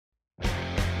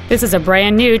This is a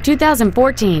brand new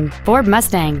 2014 Ford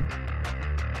Mustang.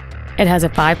 It has a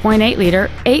 5.8-liter,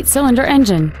 8-cylinder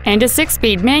engine and a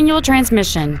 6-speed manual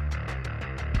transmission.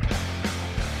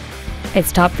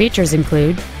 Its top features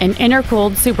include an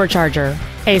intercooled supercharger,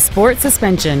 a sport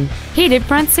suspension, heated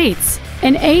front seats,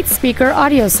 an 8-speaker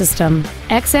audio system,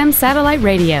 XM satellite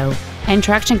radio, and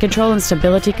traction control and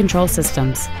stability control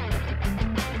systems.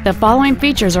 The following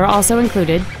features are also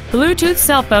included: Bluetooth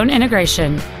cell phone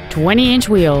integration, 20-inch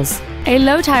wheels, a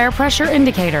low tire pressure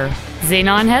indicator,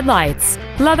 xenon headlights,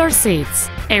 leather seats,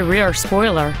 a rear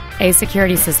spoiler, a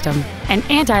security system, an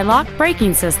anti-lock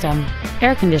braking system,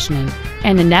 air conditioning,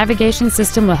 and the navigation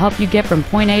system will help you get from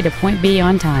point A to point B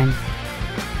on time.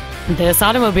 This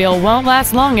automobile won't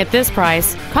last long at this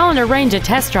price. Call and arrange a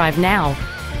test drive now.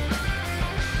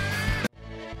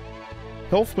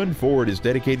 Helfman Ford is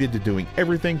dedicated to doing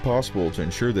everything possible to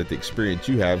ensure that the experience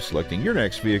you have selecting your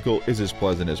next vehicle is as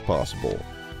pleasant as possible.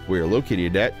 We are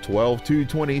located at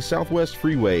 12220 Southwest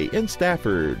Freeway in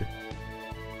Stafford.